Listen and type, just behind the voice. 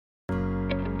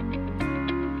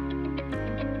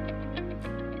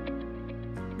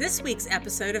This week's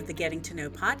episode of the Getting to Know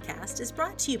podcast is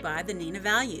brought to you by the Neenah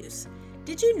Values.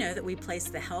 Did you know that we place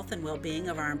the health and well-being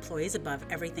of our employees above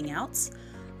everything else?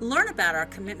 Learn about our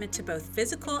commitment to both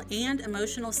physical and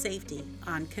emotional safety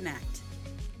on Connect.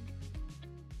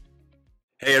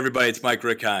 Hey everybody, it's Mike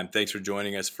Rickheim. Thanks for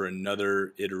joining us for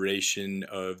another iteration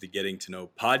of the Getting to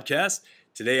Know podcast.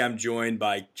 Today I'm joined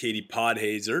by Katie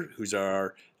Podhazer, who's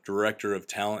our Director of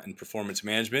Talent and Performance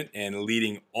Management and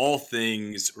leading all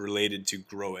things related to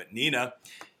Grow at Neenah.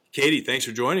 Katie, thanks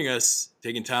for joining us,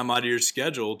 taking time out of your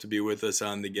schedule to be with us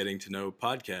on the Getting to Know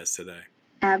podcast today.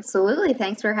 Absolutely.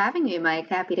 Thanks for having me, Mike.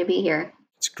 Happy to be here.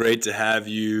 It's great to have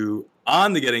you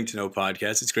on the Getting to Know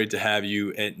podcast. It's great to have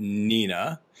you at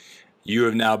Neenah. You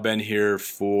have now been here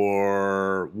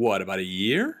for, about a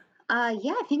year? I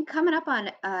think coming up on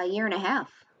a year and a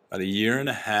half. About a year and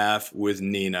a half with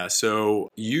Neenah. So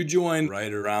you joined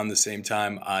right around the same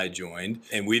time I joined,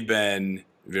 and we've been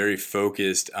very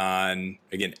focused on,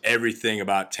 again, everything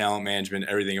about talent management,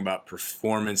 everything about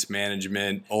performance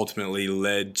management, ultimately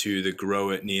led to the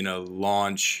Grow at Neenah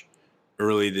launch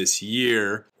early this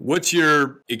year. What's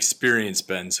your experience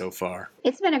been so far?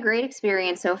 It's been a great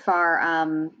experience so far.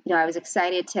 I was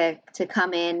excited to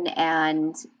come in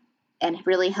and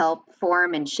really help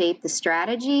form and shape the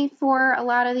strategy for a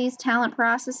lot of these talent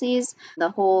processes.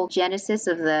 The whole genesis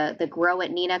of the Grow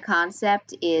at Neenah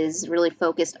concept is really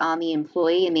focused on the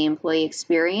employee and the employee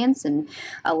experience and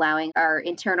allowing our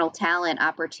internal talent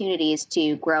opportunities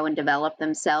to grow and develop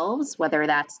themselves, whether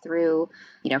that's through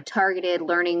targeted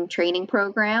learning training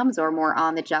programs or more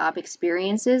on-the-job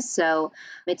experiences. So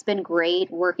it's been great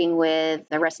working with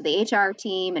the rest of the HR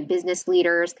team and business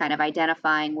leaders, kind of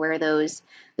identifying where those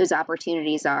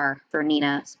opportunities are for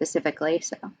Neenah specifically.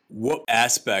 So, what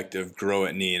aspect of Grow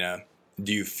at Neenah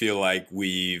do you feel like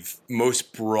we've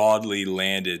most broadly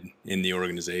landed in the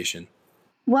organization?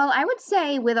 Well, I would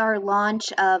say with our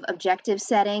launch of objective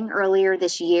setting earlier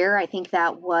this year, I think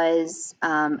that was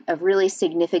a really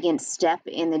significant step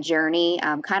in the journey,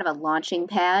 kind of a launching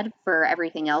pad for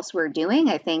everything else we're doing.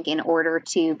 I think in order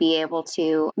to be able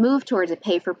to move towards a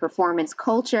pay-for-performance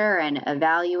culture and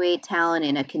evaluate talent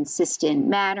in a consistent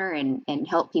manner and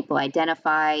help people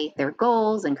identify their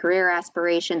goals and career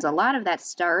aspirations, a lot of that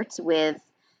starts with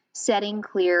setting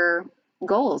clear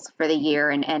goals for the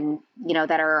year and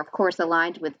that are of course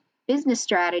aligned with business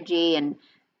strategy and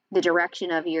the direction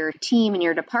of your team and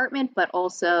your department, but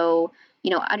also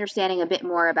understanding a bit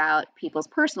more about people's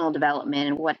personal development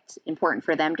and what's important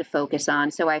for them to focus on.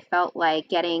 So I felt like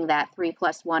getting that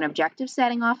 3+1 objective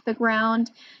setting off the ground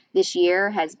this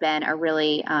year has been a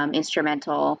really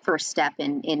instrumental first step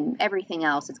in everything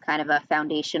else. It's kind of a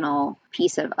foundational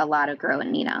piece of a lot of Grow at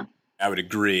Neenah. I would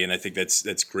agree, and I think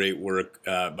that's great work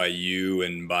by you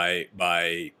and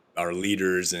by our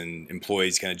leaders and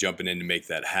employees kind of jumping in to make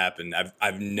that happen.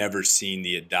 I've never seen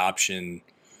the adoption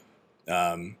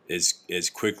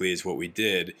as quickly as what we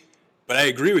did, but I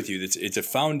agree with you. It's a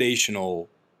foundational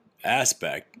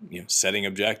aspect. Setting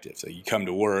objectives. So you come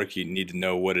to work, you need to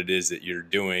know what it is that you're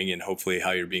doing and hopefully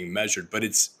how you're being measured. But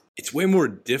it's way more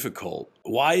difficult.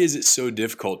 Why is it so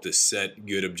difficult to set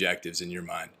good objectives in your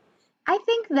mind? I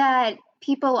think that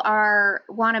people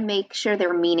want to make sure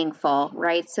they're meaningful,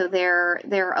 right? So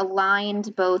they're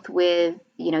aligned both with,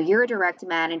 you're a direct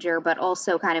manager, but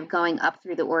also kind of going up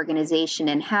through the organization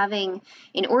and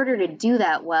in order to do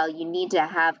that well, you need to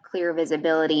have clear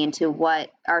visibility into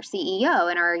what our CEO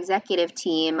and our executive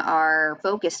team are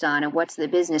focused on and what's the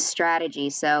business strategy.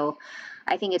 So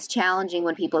I think it's challenging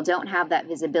when people don't have that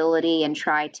visibility and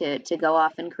try to go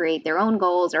off and create their own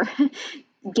goals or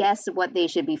guess what they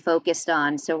should be focused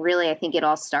on. So really, I think it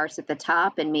all starts at the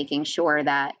top and making sure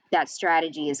that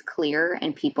strategy is clear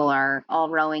and people are all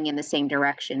rowing in the same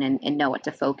direction and know what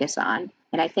to focus on.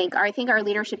 And I think our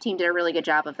leadership team did a really good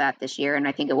job of that this year. And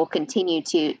I think it will continue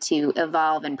to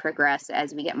evolve and progress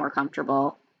as we get more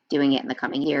comfortable doing it in the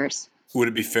coming years. Would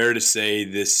it be fair to say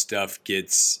this stuff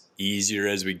gets easier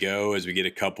as we go, as we get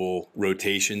a couple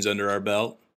rotations under our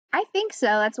belt? I think so.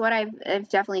 That's what I've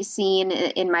definitely seen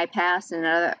in my past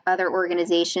and other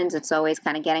organizations. It's always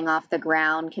kind of getting off the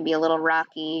ground, can be a little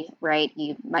rocky, right?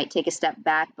 You might take a step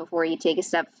back before you take a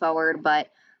step forward, but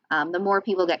the more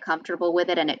people get comfortable with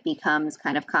it and it becomes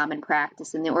kind of common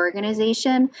practice in the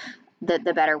organization, the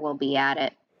better we'll be at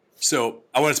it. So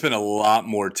I want to spend a lot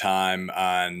more time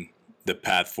on the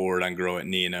path forward on Grow at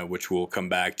Neenah, which we'll come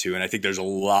back to. And I think there's a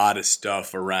lot of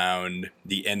stuff around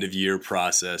the end of year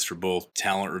process for both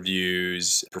talent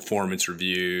reviews, performance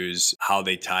reviews, how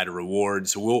they tie to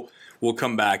rewards. So we'll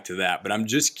come back to that. But I'm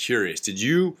just curious, did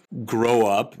you grow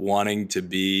up wanting to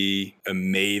be a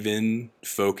maven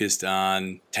focused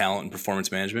on talent and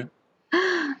performance management?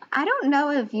 I don't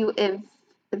know if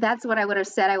that's what I would have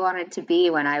said I wanted to be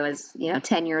when I was,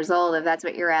 10 years old, if that's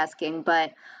what you're asking.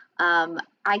 But I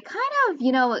kind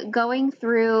of, going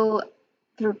through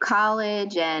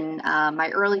college and my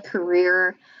early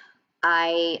career,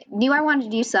 I knew I wanted to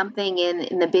do something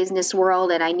in the business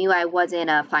world, and I knew I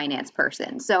wasn't a finance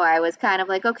person. So I was kind of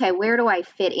like, okay, where do I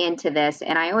fit into this?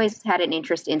 And I always had an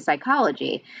interest in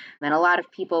psychology. And a lot of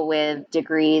people with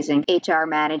degrees in HR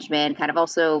management kind of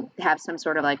also have some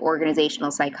sort of like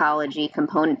organizational psychology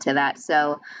component to that.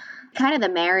 So kind of the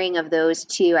marrying of those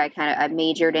two, I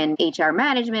majored in HR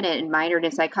management and minored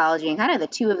in psychology, and kind of the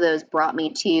two of those brought me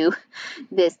to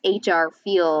this HR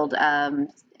field,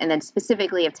 and then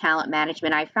specifically of talent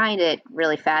management. I find it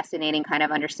really fascinating, kind of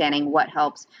understanding what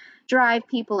helps drive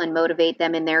people and motivate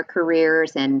them in their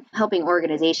careers, and helping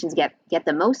organizations get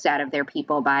the most out of their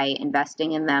people by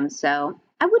investing in them. So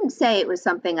I wouldn't say it was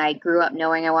something I grew up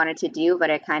knowing I wanted to do, but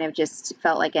it kind of just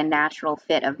felt like a natural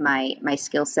fit of my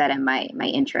skill set and my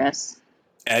interests.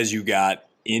 As you got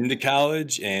into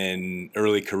college and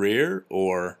early career,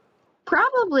 or?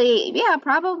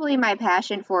 Probably my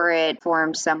passion for it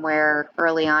formed somewhere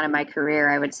early on in my career,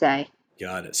 I would say.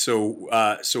 Got it. So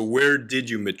where did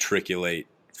you matriculate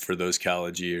for those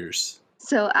college years?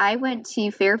 So I went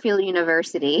to Fairfield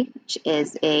University, which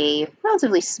is a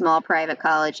relatively small private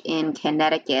college in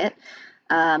Connecticut,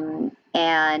 and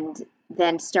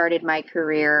then started my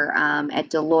career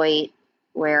at Deloitte,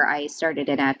 where I started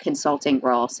in a consulting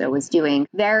role. So I was doing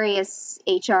various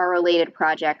HR-related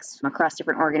projects across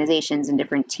different organizations and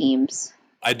different teams.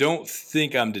 I don't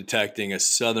think I'm detecting a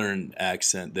Southern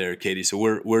accent there, Katie. So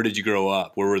where did you grow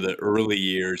up? Where were the early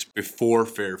years before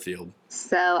Fairfield?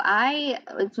 So I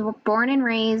was born and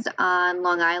raised on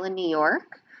Long Island, New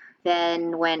York,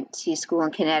 then went to school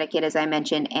in Connecticut, as I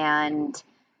mentioned, and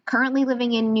currently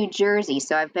living in New Jersey.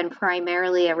 So I've been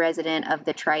primarily a resident of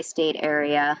the tri-state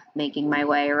area, making my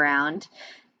way around.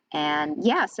 And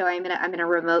yeah, so I'm in a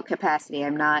remote capacity.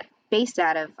 I'm not based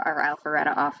out of our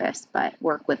Alpharetta office, but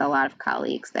work with a lot of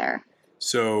colleagues there.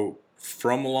 So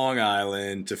from Long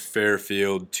Island to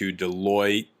Fairfield to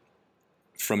Deloitte,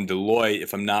 from Deloitte,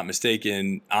 if I'm not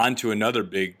mistaken, on to another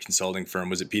big consulting firm.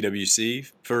 Was it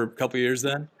PwC for a couple of years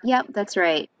then? Yep, that's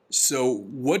right. So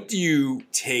what do you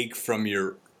take from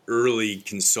your early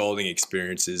consulting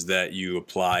experiences that you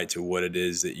apply to what it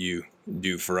is that you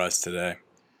do for us today?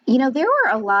 There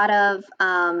were a lot of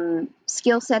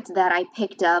skill sets that I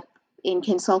picked up in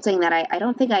consulting that I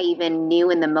don't think I even knew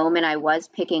in the moment I was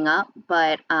picking up,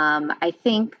 but I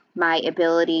think my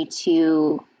ability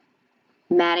to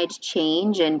manage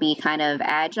change and be kind of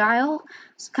agile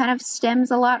kind of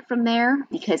stems a lot from there,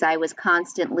 because I was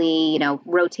constantly,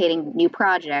 rotating new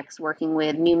projects, working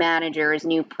with new managers,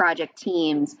 new project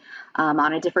teams,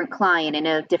 on a different client in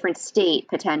a different state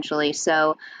potentially.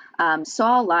 So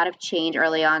saw a lot of change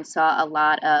early on, saw a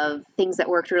lot of things that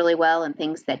worked really well and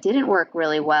things that didn't work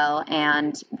really well.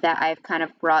 And that I've kind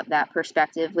of brought that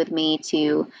perspective with me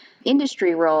to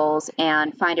industry roles,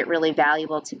 and find it really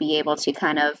valuable to be able to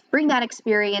kind of bring that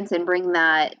experience and bring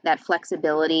that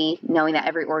flexibility, knowing that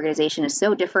every organization is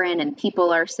so different and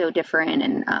people are so different,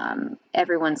 and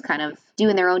everyone's kind of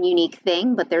doing their own unique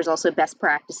thing, but there's also best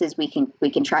practices we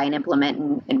can try and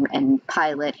implement and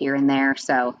pilot here and there.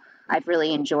 So I've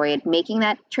really enjoyed making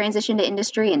that transition to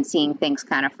industry and seeing things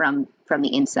kind of from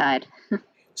the inside.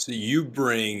 So you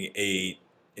bring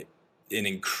an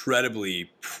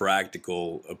incredibly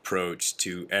practical approach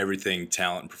to everything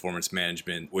talent and performance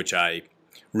management, which I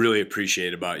really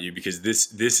appreciate about you, because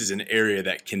this is an area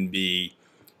that can be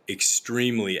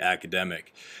extremely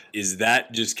academic. Is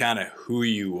that just kind of who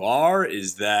you are?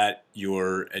 Is that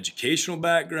your educational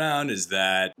background? Is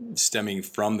that stemming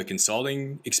from the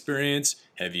consulting experience?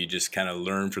 Have you just kind of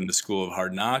learned from the school of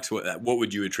hard knocks? What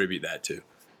would you attribute that to?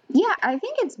 Yeah, I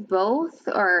think it's both,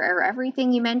 or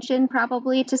everything you mentioned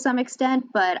probably to some extent.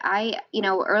 But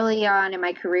early on in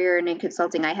my career and in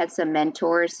consulting, I had some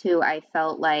mentors who I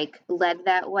felt like led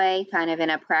that way, kind of in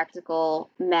a practical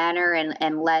manner,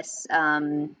 and less,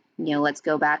 let's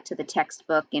go back to the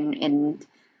textbook and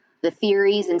the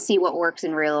theories and see what works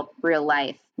in real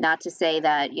life. Not to say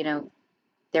that,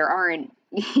 there aren't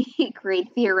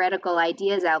great theoretical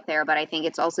ideas out there, but I think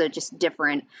it's also just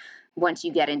different once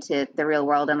you get into the real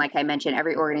world. And like I mentioned,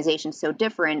 every organization is so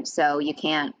different, so you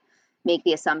can't make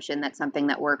the assumption that something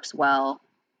that works well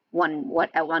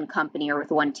at one company or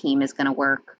with one team is going to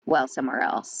work well somewhere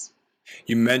else.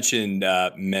 You mentioned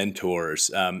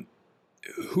mentors.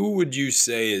 Who would you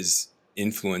say has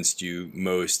influenced you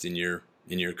most in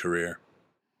your career?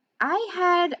 I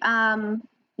had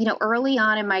Early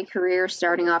on in my career,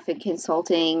 starting off in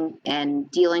consulting and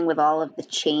dealing with all of the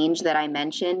change that I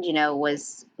mentioned,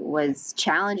 was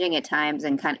challenging at times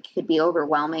and kind of could be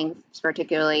overwhelming,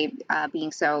 particularly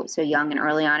being so young and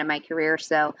early on in my career.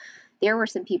 So there were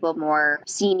some people more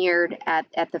seniored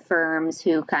at the firms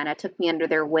who kind of took me under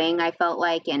their wing, I felt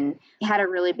like, and had a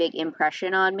really big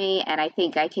impression on me. And I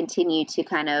think I continue to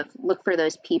kind of look for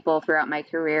those people throughout my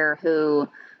career who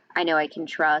I know I can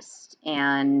trust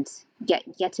and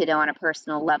get to know on a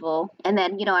personal level. And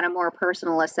then, on a more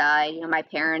personal aside, my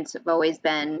parents have always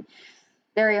been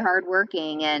very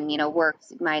hardworking and,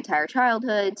 worked my entire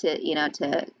childhood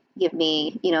to give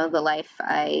me, the life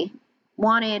I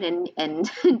wanted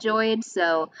and enjoyed.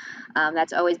 So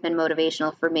that's always been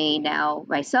motivational for me. Now,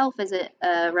 myself as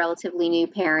a relatively new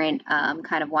parent,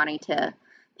 kind of wanting to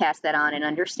pass that on and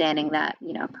understanding that,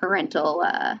 parental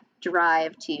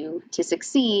drive to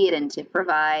succeed and to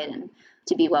provide and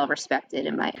to be well respected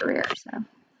in my career. So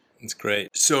That's great.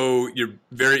 So your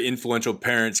very influential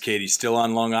parents, Katie, still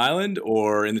on Long Island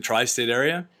or in the tri-state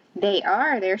area?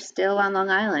 they're still on Long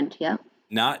Island. Yep.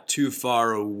 Not too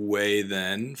far away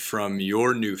then from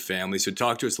your new family. So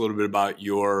talk to us a little bit about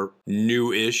your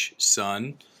new-ish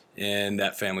son and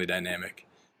that family dynamic.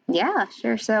 Yeah,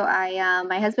 sure. So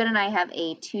my husband and I have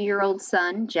a 2-year-old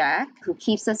son, Jack, who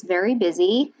keeps us very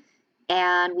busy.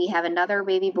 And we have another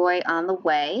baby boy on the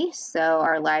way. So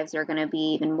our lives are going to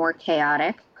be even more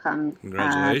chaotic come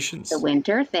Congratulations. the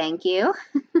winter. Thank you.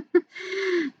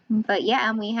 But yeah,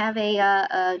 and we have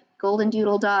a golden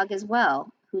doodle dog as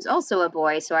well, who's also a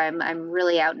boy. So I'm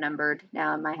really outnumbered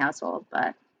now in my household,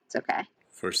 but it's okay.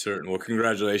 For certain. Well,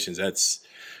 congratulations.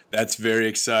 That's very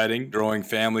exciting. Growing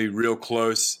family, real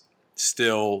close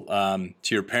still to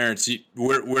your parents.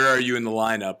 Where are you in the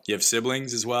lineup? You have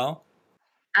siblings as well?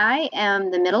 I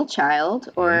am the middle child,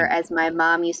 or as my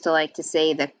mom used to like to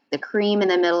say, the cream in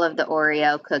the middle of the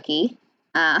Oreo cookie.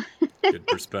 Good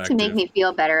perspective. To make me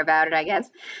feel better about it, I guess.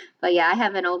 But yeah, I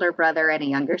have an older brother and a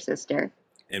younger sister.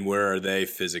 And where are they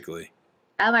physically?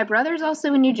 My brother's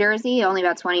also in New Jersey, only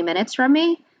about 20 minutes from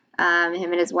me.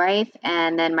 Him and his wife,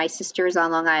 and then my sister's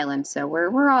on Long Island. So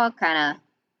we're all kind of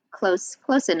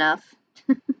close enough.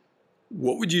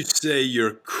 What would you say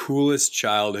your coolest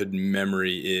childhood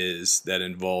memory is that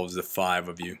involves the 5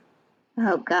 of you?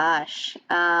 Oh gosh,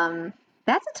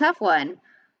 that's a tough one.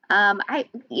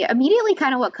 Immediately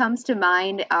kind of what comes to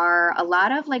mind are a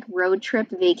lot of like road trip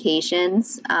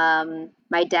vacations.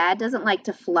 My dad doesn't like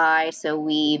to fly, so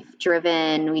we drove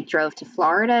to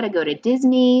Florida to go to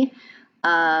Disney.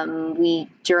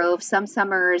 Some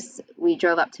summers, we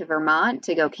drove up to Vermont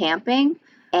to go camping.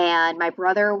 And my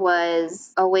brother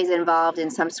was always involved in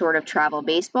some sort of travel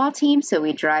baseball team, so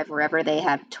we drive wherever they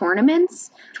have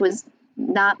tournaments, which was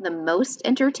not the most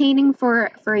entertaining for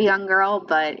a young girl,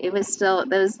 but it was still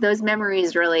those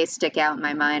memories really stick out in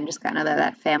my mind. Just kind of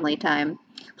that family time,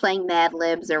 playing Mad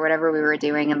Libs or whatever we were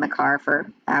doing in the car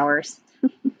for hours.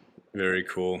 Very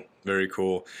cool. Very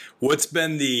cool. What's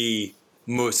been the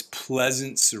most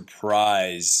pleasant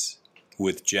surprise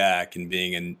with Jack and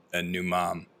being a new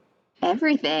mom?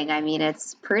 Everything. I mean,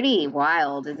 it's pretty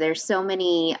wild. There's so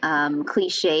many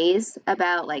cliches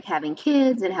about like having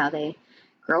kids and how they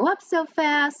grow up so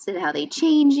fast and how they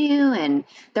change you, and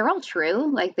they're all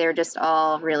true. Like they're just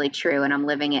all really true, and I'm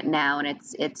living it now, and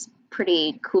it's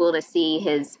pretty cool to see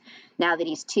his now that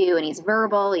he's 2 and he's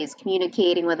verbal, he's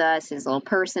communicating with us, his little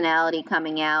personality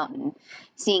coming out, and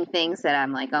seeing things that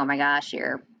I'm like, oh my gosh,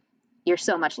 you're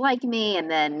so much like me. And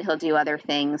then he'll do other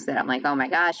things that I'm like, oh my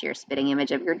gosh, you're a spitting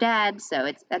image of your dad.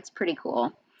 So that's pretty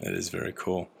cool. That is very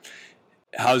cool.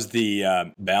 How's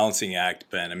the balancing act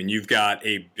been? I mean, you've got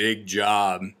a big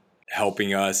job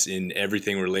helping us in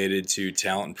everything related to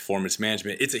talent and performance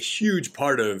management. It's a huge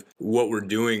part of what we're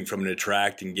doing from an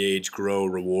attract, engage, grow,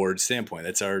 reward standpoint.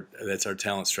 That's our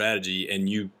talent strategy. And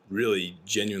you really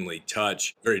genuinely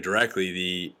touch very directly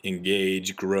the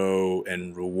engage, grow,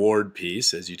 and reward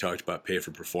piece, as you talked about pay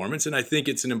for performance. And I think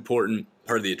it's an important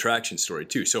part of the attraction story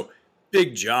too. So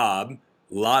big job,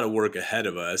 a lot of work ahead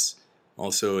of us.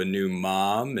 Also a new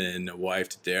mom and a wife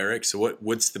to Derek. So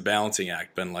what's the balancing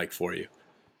act been like for you?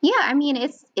 Yeah, I mean,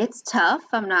 it's tough.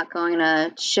 I'm not going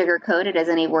to sugarcoat it, as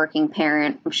any working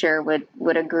parent, I'm sure,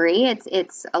 would agree.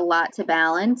 It's a lot to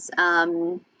balance.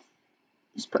 It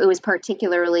was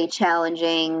particularly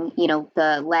challenging,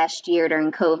 the last year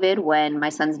during COVID when my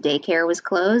son's daycare was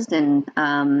closed and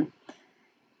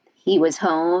he was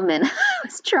home, and I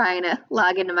was trying to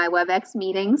log into my WebEx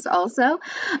meetings also.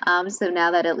 So now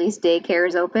that at least daycare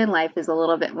is open, life is a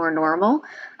little bit more normal.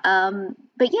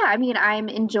 But yeah, I mean, I'm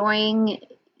enjoying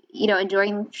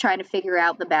trying to figure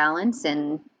out the balance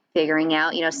and figuring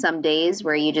out, some days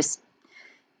where I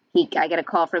get a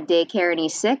call from daycare and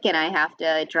he's sick and I have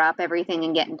to drop everything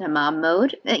and get into mom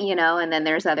mode, and then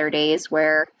there's other days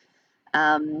where,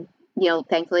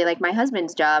 thankfully, like my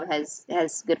husband's job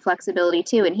has good flexibility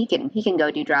too, and he can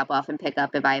go do drop off and pick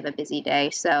up if I have a busy day.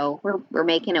 So we're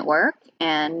making it work,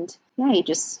 and yeah, you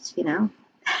just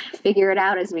figure it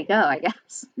out as we go, I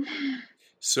guess.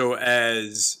 So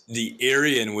as the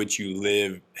area in which you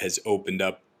live has opened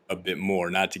up a bit more,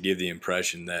 not to give the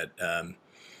impression that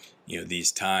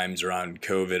these times around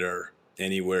COVID are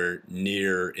anywhere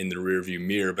near in the rearview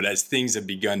mirror, but as things have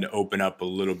begun to open up a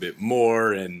little bit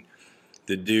more, and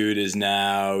the dude is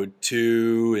now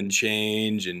 2 and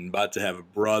change and about to have a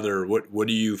brother, what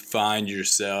do you find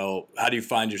yourself? How do you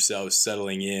find yourself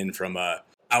settling in from a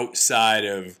outside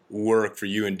of work for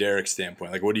you and Derek's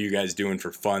standpoint? Like, what are you guys doing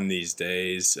for fun these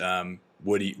days?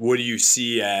 What do you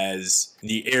see as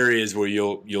the areas where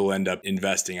you'll end up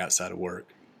investing outside of work?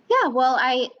 Yeah, well,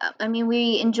 I mean,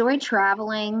 we enjoy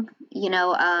traveling,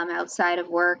 outside of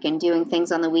work and doing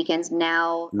things on the weekends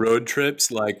now. Road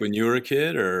trips like when you were a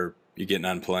kid, or you getting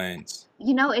on planes?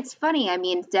 It's funny. I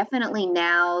mean, definitely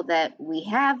now that we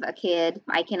have a kid,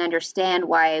 I can understand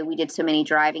why we did so many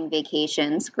driving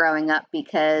vacations growing up,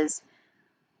 because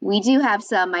we do have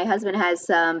my husband has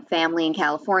some family in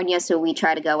California, so we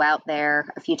try to go out there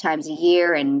a few times a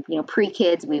year. And,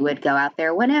 pre-kids, we would go out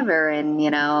there whenever and,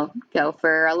 go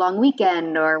for a long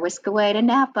weekend or whisk away to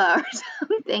Napa or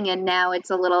something. And now it's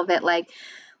a little bit like,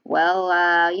 well,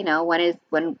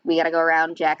 when we got to go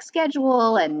around Jack's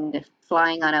schedule, and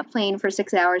flying on a plane for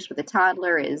 6 hours with a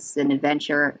toddler is an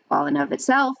adventure all in of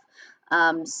itself.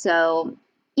 So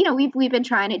we've been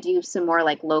trying to do some more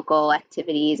like local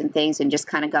activities and things, and just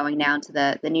kind of going down to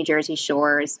the New Jersey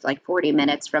shore is like 40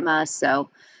 minutes from us. So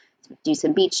do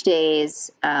some beach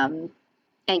days, and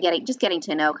getting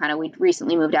to know we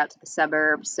recently moved out to the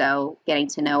suburbs. So getting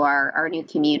to know our new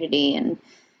community and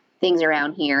things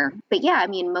around here. But yeah, I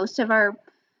mean, most of our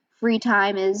free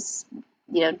time is,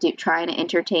 trying to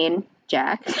entertain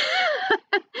Jack.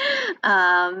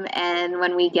 And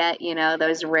when we get,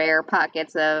 those rare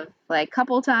pockets of like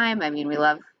couple time, I mean,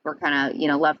 we're kind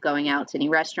of, love going out to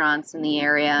new restaurants in the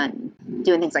area and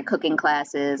doing things like cooking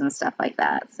classes and stuff like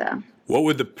that. So what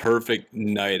would the perfect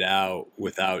night out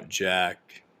without Jack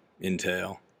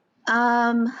entail?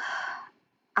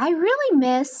 I really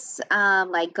miss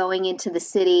like going into the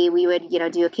city. We would,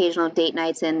 do occasional date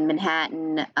nights in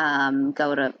Manhattan,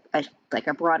 go to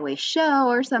a Broadway show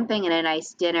or something, and a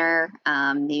nice dinner.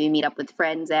 Maybe meet up with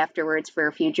friends afterwards for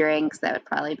a few drinks. That would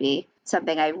probably be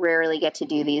something I rarely get to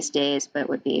do these days, but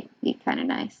would be kind of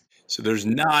nice. So there's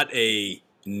not a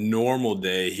normal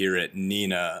day here at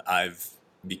Neenah, I've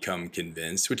become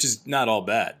convinced, which is not all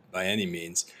bad by any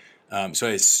means. So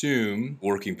I assume,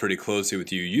 working pretty closely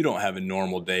with you, you don't have a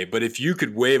normal day. But if you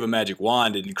could wave a magic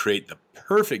wand and create the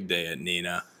perfect day at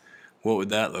Neenah, what would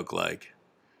that look like?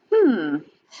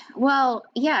 Well,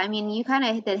 yeah, I mean, you kind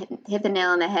of hit the nail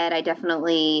on the head. I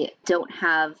definitely don't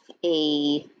have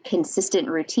a consistent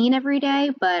routine every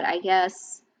day, but I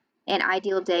guess an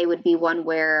ideal day would be one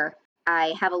where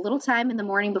I have a little time in the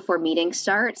morning before meetings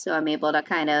start, so I'm able to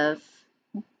kind of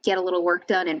get a little work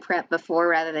done and prep before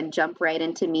rather than jump right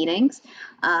into meetings.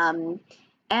 And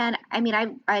I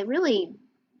mean, I really,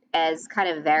 as kind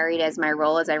of varied as my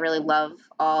role is, I really love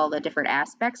all the different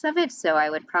aspects of it. So I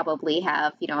would probably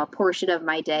have, a portion of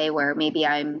my day where maybe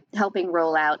I'm helping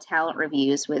roll out talent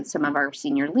reviews with some of our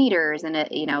senior leaders. And,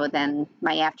 then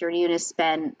my afternoon is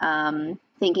spent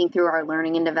thinking through our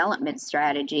learning and development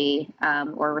strategy,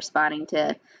 or responding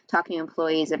to talking to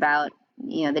employees about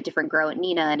the different Grow at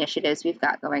Neenah initiatives we've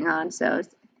got going on. So I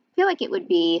feel like it would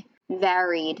be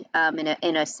varied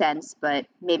in a sense, but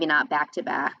maybe not back to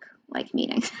back like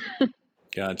meetings.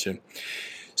 Gotcha.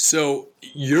 So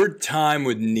your time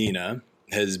with Neenah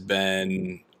has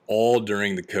been all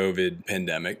during the COVID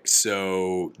pandemic.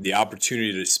 So the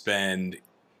opportunity to spend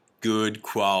good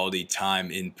quality time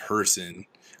in person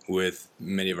with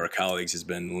many of our colleagues has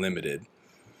been limited.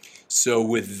 So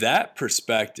with that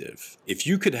perspective, if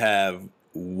you could have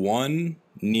one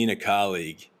Neenah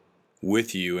colleague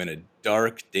with you in a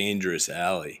dark, dangerous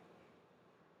alley,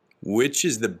 which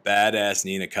is the badass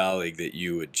Neenah colleague that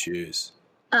you would choose?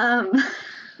 I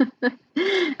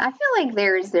feel like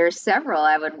there's several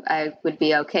I would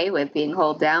be okay with being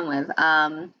holed down with.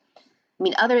 I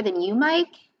mean, other than you,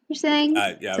 Mike, you're saying?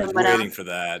 Yeah, I was waiting for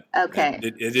that. Okay.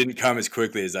 It didn't come as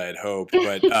quickly as I had hoped,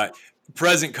 but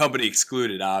present company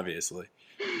excluded, obviously.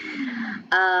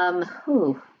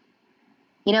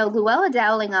 Luella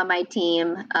Dowling on my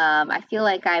team, I feel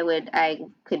like I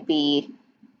could be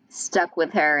stuck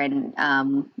with her, and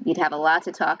you'd have a lot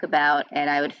to talk about, and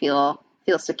I would feel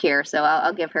secure. So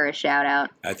I'll give her a shout out.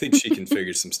 I think she can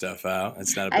figure some stuff out.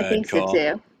 It's not a I bad think so call.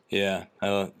 too. Yeah,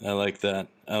 I like that.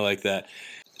 I like that.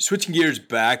 Switching gears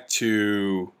back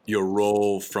to your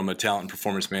role from a talent and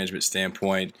performance management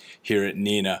standpoint here at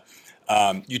Neenah,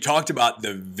 you talked about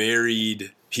the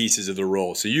varied pieces of the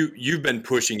role. So you've been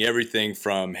pushing everything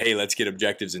from, hey, let's get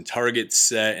objectives and targets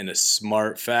set in a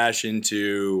smart fashion,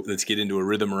 to let's get into a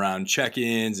rhythm around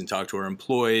check-ins and talk to our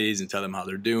employees and tell them how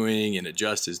they're doing and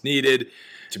adjust as needed,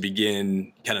 to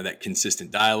begin kind of that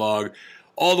consistent dialogue,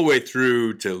 all the way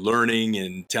through to learning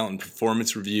and talent and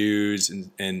performance reviews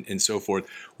and so forth.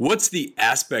 What's the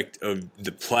aspect of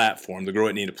the platform, the Grow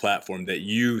at Neenah platform, that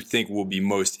you think will be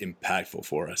most impactful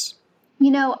for us?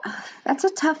 That's a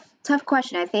tough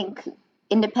question. I think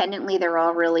independently, they're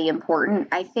all really important.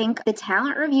 I think the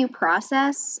talent review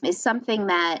process is something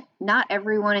that not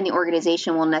everyone in the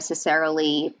organization will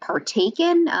necessarily partake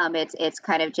in. It's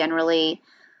kind of generally,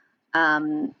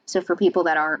 so for people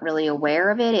that aren't really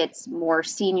aware of it, it's more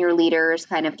senior leaders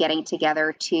kind of getting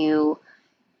together to,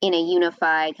 in a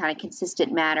unified, kind of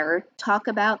consistent manner, talk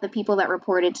about the people that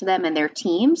report into them and their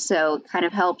teams. So it kind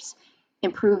of helps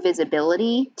improve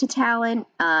visibility to talent,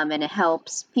 and it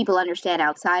helps people understand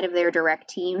outside of their direct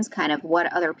teams kind of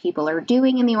what other people are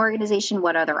doing in the organization,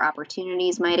 what other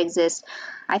opportunities might exist.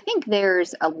 I think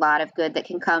there's a lot of good that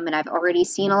can come, and I've already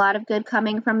seen a lot of good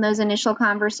coming from those initial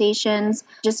conversations,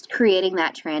 just creating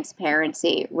that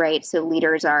transparency, right? So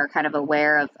leaders are kind of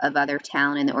aware of other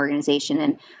talent in the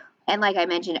organization, and like I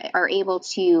mentioned, are able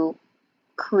to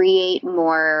create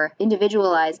more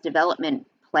individualized development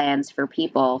plans for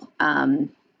people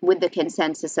with the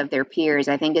consensus of their peers,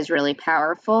 I think is really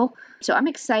powerful. So I'm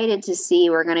excited to see,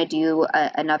 we're going to do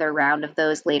another round of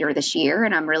those later this year,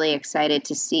 and I'm really excited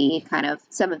to see kind of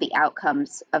some of the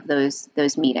outcomes of those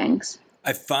meetings.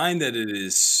 I find that it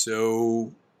is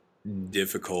so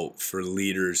difficult for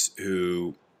leaders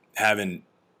who haven't,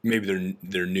 maybe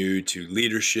they're new to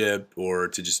leadership or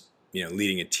to just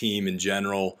leading a team in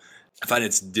general. I find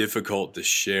it's difficult to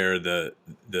share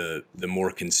the more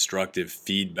constructive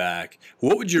feedback.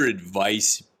 What would your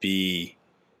advice be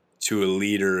to a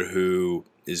leader who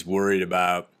is worried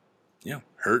about,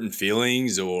 hurting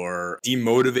feelings or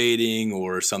demotivating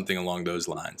or something along those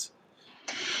lines?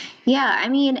 Yeah, I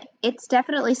mean, it's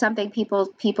definitely something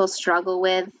people struggle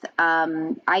with.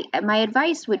 My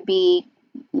advice would be,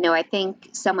 I think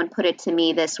someone put it to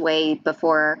me this way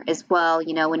before as well.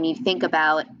 When you think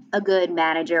about a good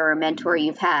manager or mentor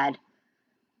you've had,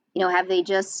 have they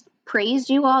just praised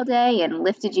you all day and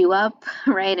lifted you up,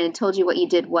 right, and told you what you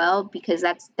did well? Because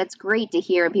that's great to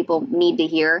hear, and people need to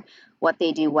hear what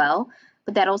they do well,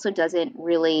 but that also doesn't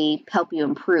really help you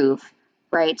improve,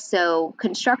 right? So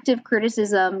constructive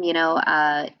criticism,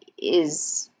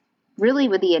 is really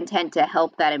with the intent to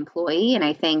help that employee. And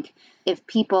I think if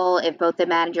both the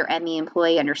manager and the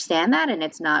employee understand that, and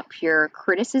it's not pure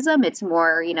criticism, it's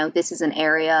more, this is an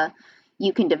area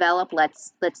you can develop.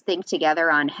 Let's think together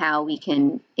on how we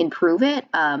can improve it.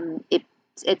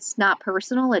 It's not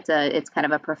personal. It's kind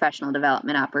of a professional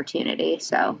development opportunity.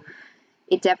 So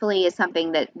it definitely is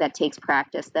something that takes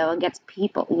practice, though, and gets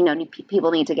people,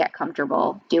 people need to get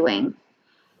comfortable doing.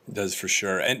 It does, for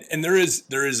sure. And there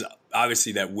is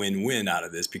obviously that win-win out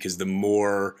of this, because the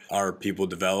more our people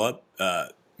develop,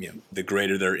 the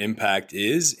greater their impact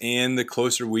is, and the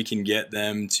closer we can get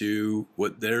them to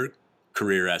what their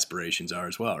career aspirations are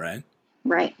as well, right?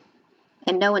 Right.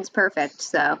 And no one's perfect,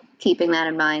 so keeping that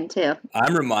in mind too.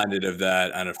 I'm reminded of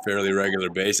that on a fairly regular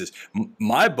basis.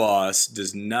 My boss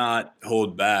does not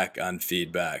hold back on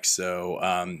feedback, so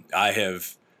I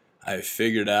have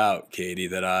figured out, Katie,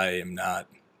 that I am not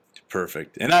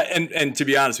perfect. And to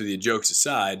be honest with you, jokes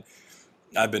aside,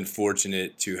 I've been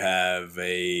fortunate to have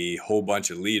a whole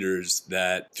bunch of leaders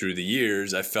that through the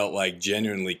years I felt like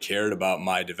genuinely cared about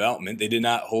my development. They did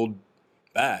not hold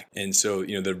back. And so,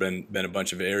 there've been a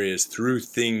bunch of areas through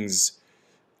things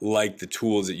like the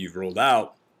tools that you've rolled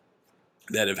out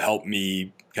that have helped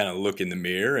me kind of look in the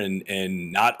mirror,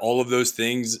 and not all of those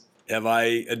things have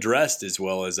I addressed as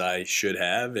well as I should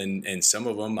have. And some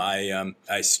of them I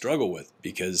struggle with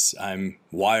because I'm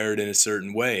wired in a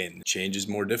certain way and change is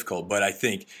more difficult. But I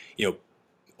think,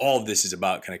 all of this is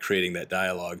about kind of creating that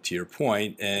dialogue, to your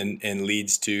point, and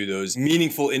leads to those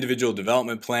meaningful individual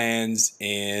development plans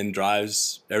and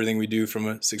drives everything we do from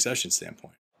a succession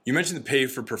standpoint. You mentioned the pay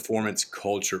for performance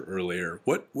culture earlier.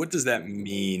 What does that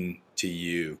mean to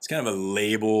you? It's kind of a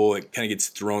label. It kind of gets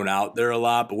thrown out there a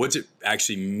lot, but what's it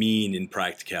actually mean in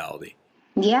practicality?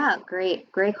 Yeah,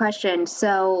 great question.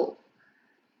 So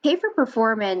pay for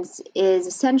performance is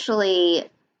essentially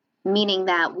meaning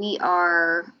that we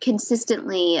are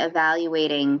consistently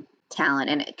evaluating talent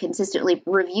and consistently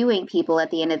reviewing people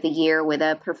at the end of the year with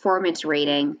a performance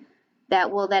rating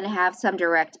that will then have some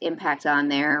direct impact on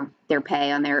their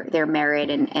pay, on their merit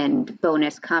and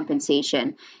bonus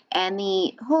compensation. And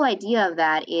the whole idea of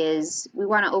that is we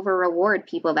want to over reward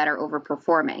people that are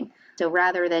overperforming. So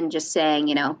rather than just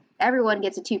saying, everyone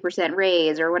gets a 2%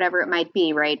 raise or whatever it might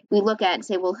be, right? We look at and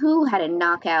say, well, who had a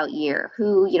knockout year?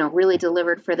 Who, really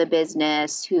delivered for the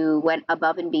business, who went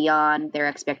above and beyond their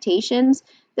expectations?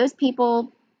 Those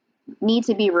people need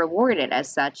to be rewarded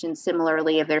as such. And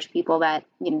similarly, if there's people that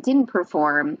didn't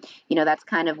perform, that's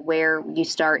kind of where you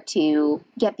start to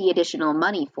get the additional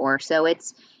money for. So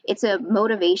it's a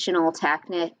motivational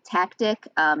tactic.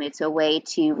 It's a way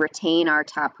to retain our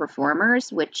top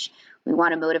performers, which we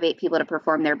want to motivate people to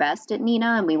perform their best at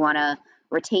Nina, and we want to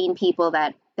retain people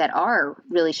that are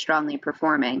really strongly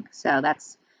performing. So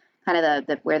that's kind of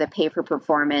the where the pay for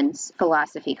performance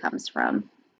philosophy comes from.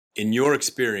 In your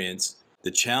experience,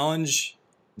 the challenge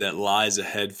that lies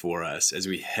ahead for us as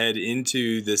we head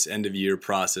into this end of year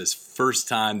process, first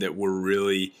time that we're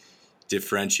really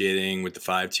differentiating with the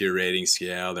 5-tier rating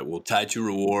scale that will tie to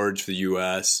rewards for the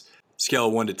U.S., scale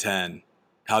of 1 to 10,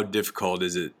 how difficult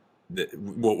is it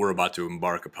what we're about to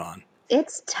embark upon?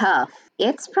 It's tough.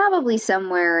 It's probably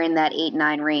somewhere in that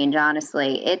 8-9 range,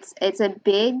 honestly. It's a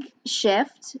big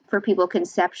shift for people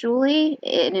conceptually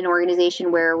in an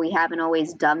organization where we haven't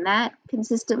always done that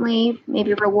consistently,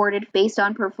 maybe rewarded based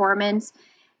on performance.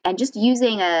 And just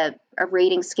using a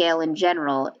rating scale in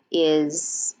general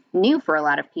is new for a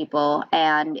lot of people,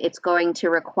 and it's going to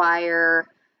require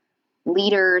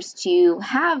leaders to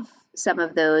have some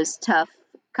of those tough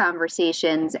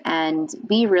conversations and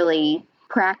be really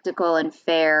practical and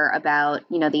fair about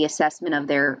the assessment of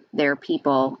their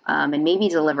people, and maybe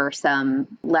deliver some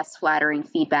less flattering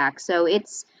feedback. So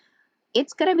it's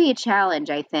going to be a challenge,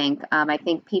 I think. I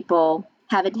think people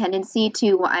have a tendency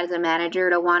to, as a manager,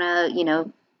 to want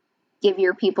to give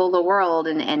your people the world,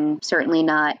 and certainly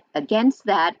not against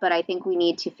that, but I think we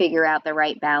need to figure out the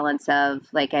right balance of,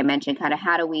 like I mentioned, kind of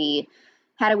how do we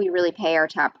really pay our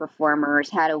top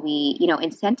performers? How do we,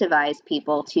 incentivize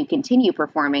people to continue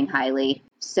performing highly?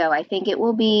 So I think it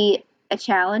will be a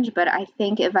challenge, but I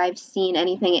think if I've seen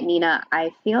anything at Nina, I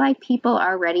feel like people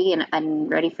are ready and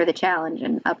ready for the challenge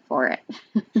and up for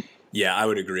it. Yeah, I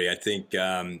would agree. I think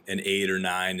an 8 or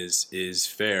 9 is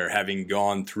fair. Having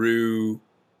gone through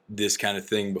this kind of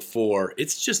thing before,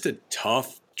 it's just a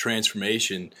tough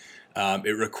transformation.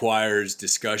 It requires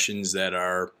discussions that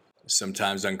are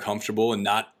sometimes uncomfortable and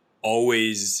not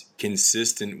always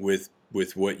consistent with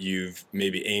what you've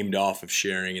maybe aimed off of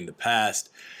sharing in the past.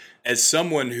 As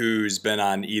someone who's been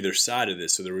on either side of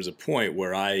this, so there was a point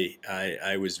where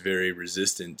I was very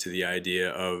resistant to the idea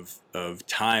of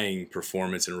tying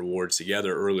performance and rewards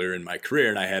together earlier in my career,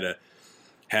 and I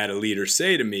had a leader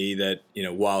say to me that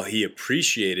while he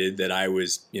appreciated that I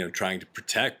was trying to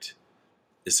protect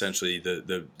essentially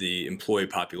the employee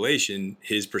population,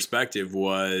 his perspective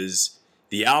was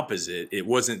the opposite. It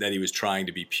wasn't that he was trying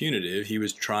to be punitive. He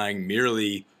was trying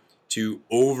merely to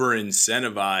over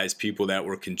incentivize people that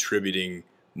were contributing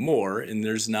more. And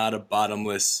there's not a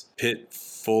bottomless pit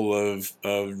full of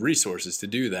resources to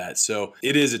do that. So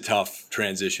it is a tough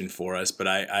transition for us, but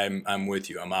I'm with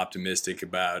you. I'm optimistic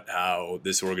about how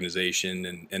this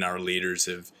organization and our leaders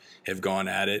have gone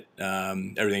at it,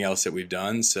 everything else that we've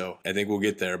done. So I think we'll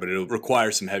get there, but it'll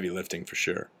require some heavy lifting for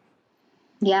sure.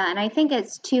 Yeah, and I think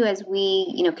as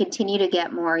we continue to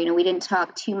get more, we didn't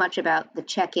talk too much about the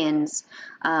check-ins,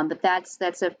 but that's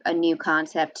a new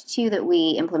concept too that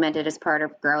we implemented as part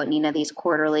of Grow at Nina, these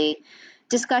quarterly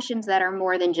discussions that are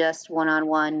more than just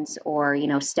one-on-ones or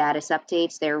status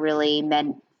updates. They're really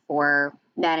meant for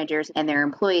managers and their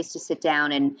employees to sit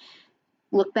down and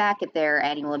look back at their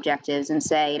annual objectives and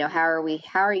say, how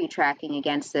are you tracking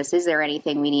against this? Is there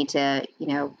anything we need to,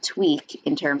 tweak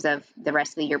in terms of the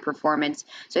rest of the year performance?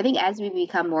 So I think as we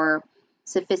become more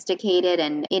sophisticated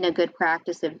and in a good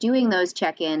practice of doing those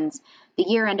check-ins, the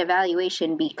year-end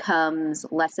evaluation becomes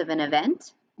less of an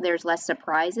event. There's less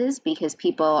surprises because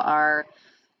people are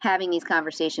having these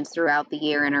conversations throughout the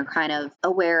year and are kind of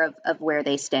aware of where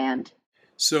they stand.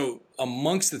 So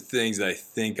amongst the things that I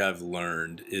think I've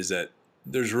learned is that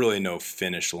there's really no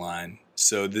finish line.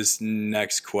 So this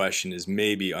next question is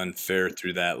maybe unfair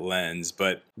through that lens,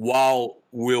 but while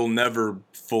we'll never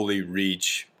fully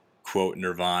reach, quote,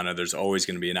 nirvana, there's always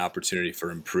going to be an opportunity for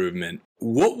improvement.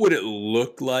 What would it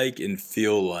look like and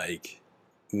feel like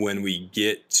when we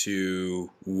get to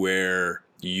where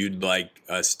you'd like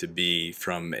us to be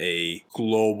from a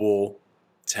global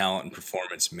talent and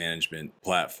performance management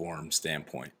platform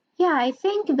standpoint? Yeah, I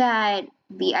think that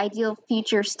the ideal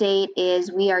future state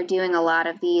is we are doing a lot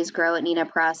of these Grow at Nina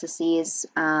processes,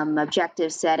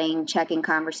 objective setting, check-in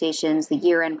conversations, the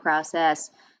year-end process.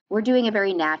 We're doing it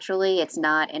very naturally. It's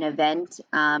not an event.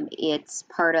 It's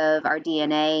part of our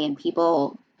DNA, and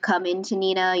people come into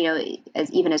Nina,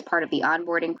 even as part of the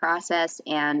onboarding process,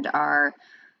 and are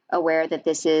aware that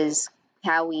this is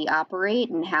how we operate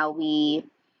and how we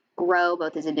grow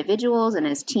both as individuals and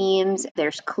as teams.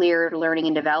 There's clear learning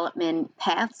and development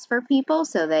paths for people,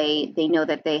 so they know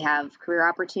that they have career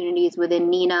opportunities within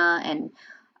Nina, and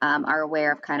are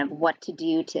aware of kind of what to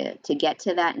do to get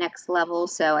to that next level.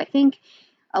 So I think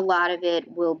a lot of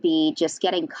it will be just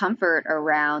getting comfort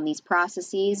around these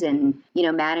processes, and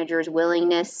managers'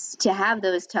 willingness to have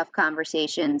those tough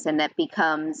conversations, and that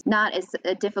becomes not as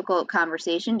a difficult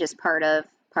conversation, just part of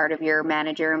your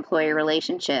manager employee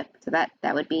relationship. So that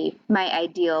would be my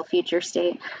ideal future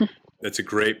state. That's a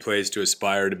great place to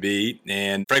aspire to be,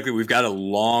 and frankly, we've got a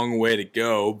long way to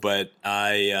go. But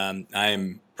I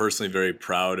am personally very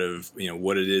proud of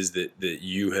what it is that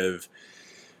you have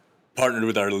partnered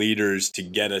with our leaders to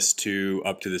get us to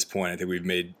up to this point. I think we've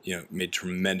made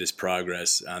tremendous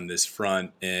progress on this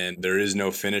front, and there is no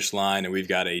finish line, and we've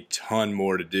got a ton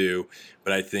more to do.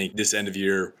 But I think this end of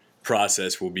year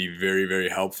process will be very, very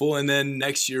helpful. And then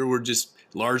next year, we're just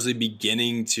largely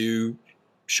beginning to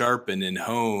sharpen and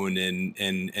hone and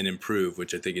improve,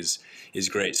 which I think is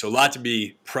great. So a lot to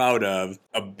be proud of.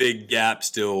 A big gap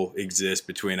still exists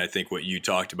between, I think, what you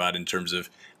talked about in terms of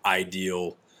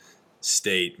ideal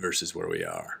state versus where we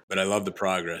are. But I love the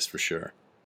progress for sure.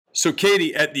 So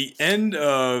Katie, at the end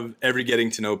of every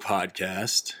Getting to Know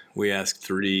podcast, we ask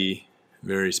 3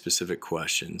 very specific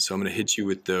questions. So I'm going to hit you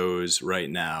with those right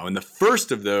now. And the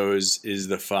first of those is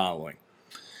the following.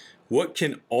 What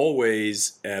can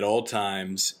always, at all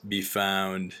times, be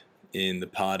found in the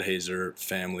Podhazer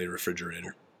family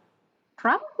refrigerator?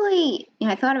 Probably,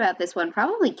 I thought about this one,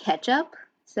 probably ketchup.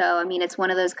 So, I mean, it's one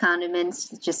of those condiments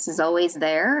that just is always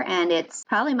there, and it's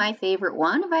probably my favorite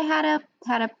one. If I had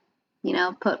a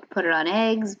put it on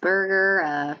eggs,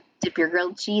 burger, dip your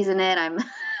grilled cheese in it, I'm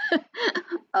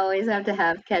always have to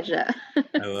have ketchup.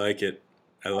 I like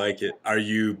it. Are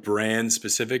you brand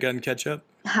specific on ketchup?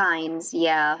 Heinz,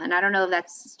 yeah, and I don't know if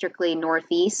that's strictly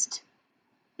Northeast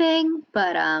thing,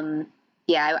 but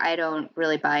yeah, I don't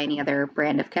really buy any other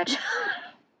brand of ketchup.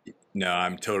 No,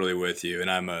 I'm totally with you,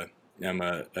 and I'm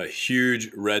a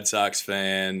huge Red Sox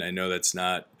fan. I know that's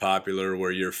not popular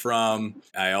where you're from.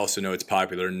 I also know it's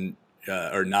popular,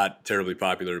 or not terribly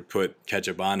popular, to put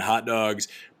ketchup on hot dogs.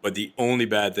 But the only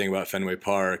bad thing about Fenway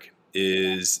Park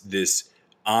is this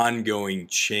ongoing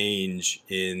change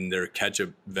in their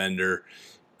ketchup vendor,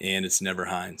 and it's never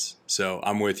Heinz. So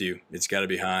I'm with you. It's got to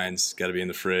be Heinz. Got to be in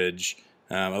the fridge.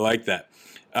 I like that.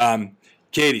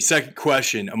 Katie, second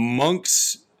question.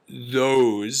 Amongst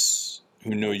those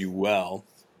who know you well,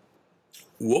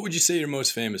 what would you say you're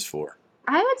most famous for?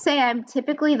 I would say I'm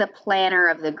typically the planner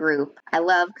of the group. I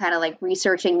love kind of like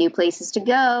researching new places to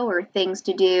go or things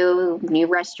to do, new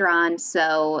restaurants.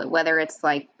 So whether it's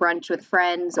like brunch with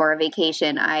friends or a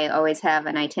vacation, I always have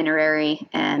an itinerary,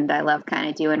 and I love kind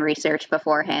of doing research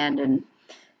beforehand and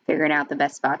figuring out the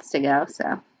best spots to go.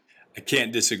 So I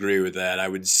can't disagree with that. I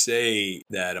would say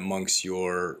that amongst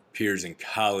your peers and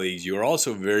colleagues, you are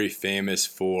also very famous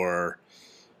for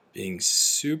being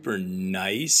super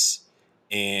nice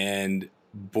and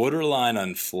borderline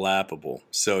unflappable.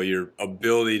 So your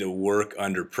ability to work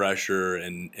under pressure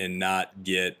and not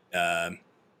get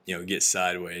get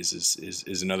sideways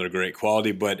is another great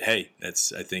quality. But hey,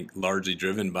 that's, I think, largely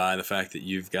driven by the fact that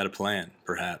you've got a plan,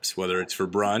 perhaps, whether it's for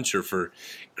brunch or for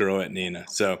Grow at Nina.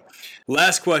 So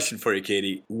last question for you,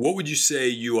 Katie. What would you say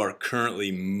you are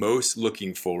currently most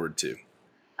looking forward to?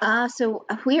 So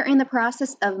we are in the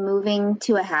process of moving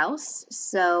to a house.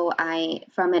 So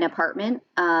from an apartment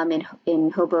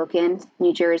in Hoboken,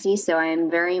 New Jersey. So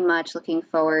I'm very much looking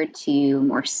forward to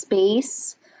more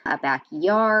space, a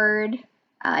backyard.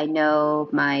 I know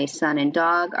my son and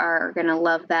dog are going to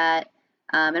love that.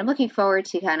 And I'm looking forward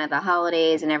to kind of the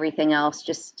holidays and everything else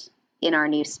just in our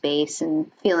new space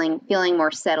and feeling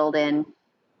more settled in.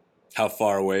 How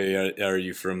far away are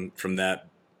you from that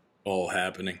all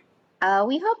happening?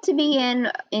 We hope to be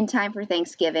in time for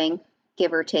Thanksgiving,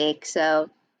 give or take.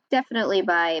 So definitely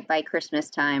by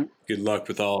Christmas time. Good luck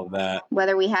with all of that.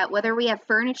 Whether we have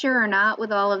furniture or not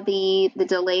with all of the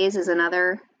delays is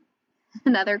another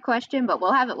question. But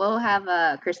we'll have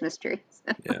a Christmas tree.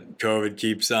 Yeah, COVID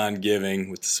keeps on giving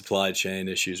with the supply chain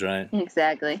issues, right?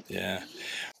 Exactly. Yeah.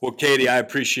 Well, Katie, I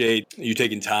appreciate you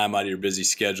taking time out of your busy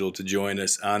schedule to join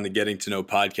us on the Getting to Know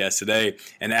podcast today,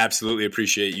 and absolutely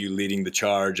appreciate you leading the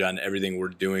charge on everything we're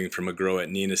doing from a Grow at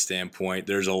Neenah standpoint.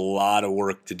 There's a lot of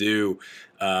work to do.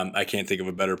 I can't think of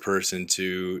a better person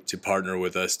to partner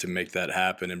with us to make that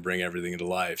happen and bring everything to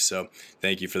life. So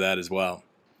thank you for that as well.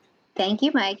 Thank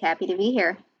you, Mike. Happy to be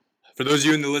here. For those of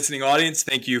you in the listening audience,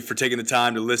 thank you for taking the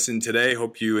time to listen today.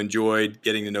 Hope you enjoyed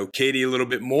getting to know Katie a little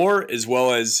bit more, as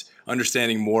well as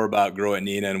understanding more about Grow at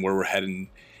Neenah and where we're heading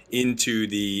into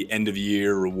the end of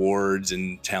year rewards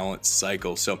and talent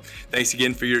cycle. So thanks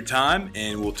again for your time,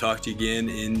 and we'll talk to you again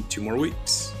in 2 more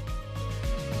weeks.